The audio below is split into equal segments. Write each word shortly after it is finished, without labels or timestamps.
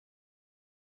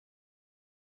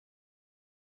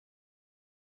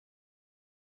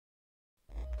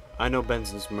I know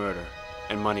Benson's murder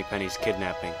and Moneypenny's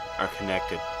kidnapping are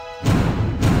connected.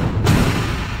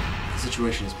 The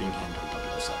situation is being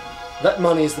handled, 007. That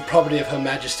money is the property of Her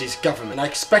Majesty's government. I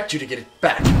expect you to get it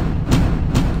back.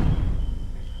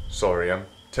 Sorry,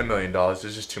 $10 million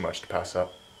is just too much to pass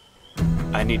up.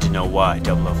 I need to know why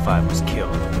 005 was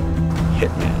killed.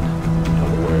 Hitman.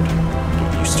 Another word.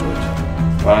 Get used to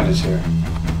it. Bond is here.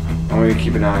 I want you to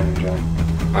keep an eye on him,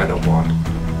 John. I know Bond.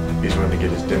 He's going to get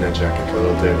his dinner jacket for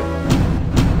little David.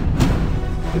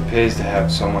 It pays to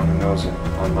have someone who knows him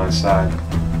on my side.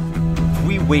 If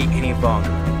we wait any longer,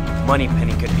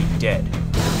 Moneypenny could be dead.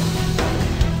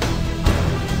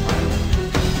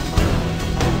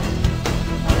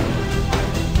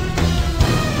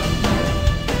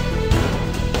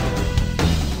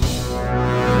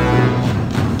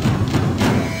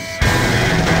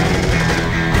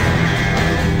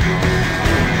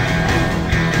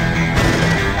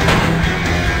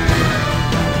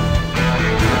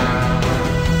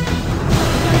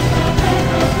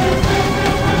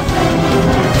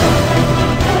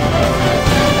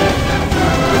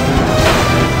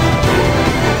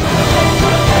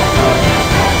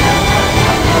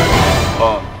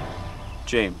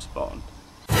 James Bond.